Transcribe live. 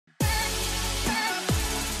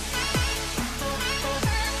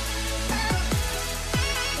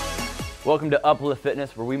Welcome to Uplift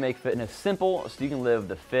Fitness, where we make fitness simple so you can live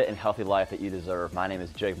the fit and healthy life that you deserve. My name is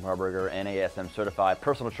Jake Marburger, NASM certified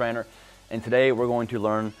personal trainer, and today we're going to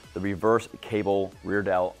learn the reverse cable rear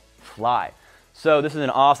delt fly. So this is an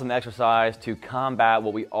awesome exercise to combat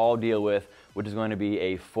what we all deal with, which is going to be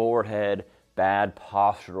a forward head, bad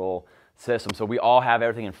postural system. So we all have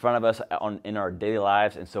everything in front of us in our daily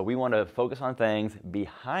lives, and so we want to focus on things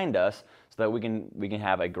behind us so that we can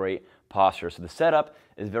have a great posture. So the setup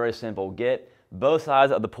is very simple. Get both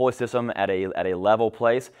sides of the pulley system at a level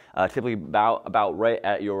place, typically about right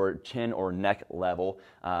at your chin or neck level.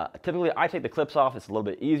 Typically, I take the clips off. It's a little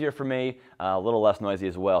bit easier for me, a little less noisy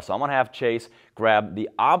as well. So I'm gonna have Chase grab the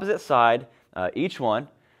opposite side, each one.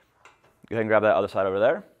 Go ahead and grab that other side over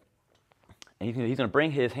there. And he's going to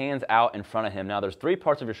bring his hands out in front of him. Now, there's three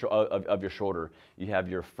parts of your shoulder. You have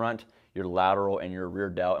your front, your lateral, and your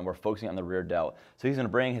rear delt, and we're focusing on the rear delt. So he's going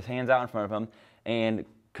to bring his hands out in front of him, and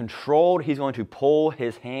controlled, he's going to pull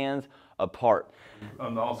his hands apart.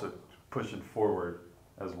 I'm also pushing forward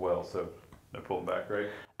as well, so no pulling back, right?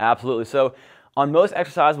 Absolutely. So on most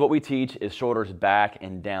exercises, what we teach is shoulders back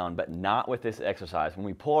and down, but not with this exercise. When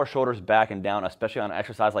we pull our shoulders back and down, especially on an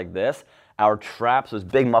exercise like this, our traps, those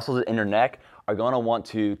big muscles in your neck, are going to want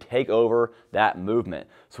to take over that movement.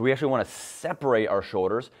 So we actually want to separate our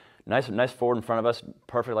shoulders, nice forward in front of us,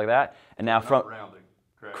 perfect like that. And now from rounding,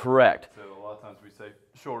 correct? Correct. So a lot of times we say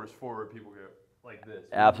shoulders forward, people go like this.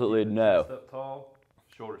 Absolutely no. Chest up tall,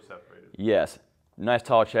 shoulders separated. Yes. Nice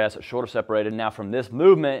tall chest, shoulder separated. Now from this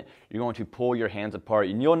movement, you're going to pull your hands apart.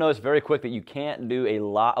 And you'll notice very quick that you can't do a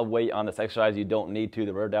lot of weight on this exercise. You don't need to.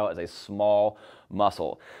 The rear delt is a small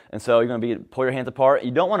muscle. And so you're going to pull your hands apart.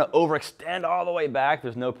 You don't want to overextend all the way back.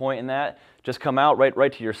 There's no point in that. Just come out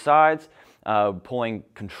right to your sides, pulling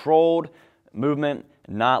controlled movement,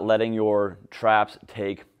 not letting your traps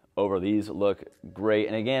take over. These look great.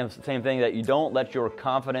 And again, it's the same thing, that you don't let your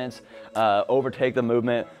confidence overtake the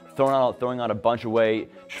movement, throwing out a bunch of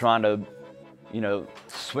weight, trying to,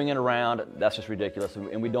 swing it around. That's just ridiculous,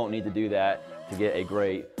 and we don't need to do that to get a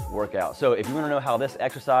great workout. So if you want to know how this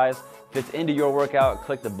exercise fits into your workout,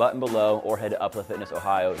 click the button below or head to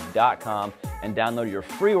upliftfitnessohio.com and download your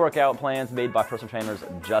free workout plans made by personal trainers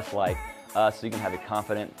just like us, so you can have a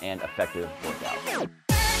confident and effective workout.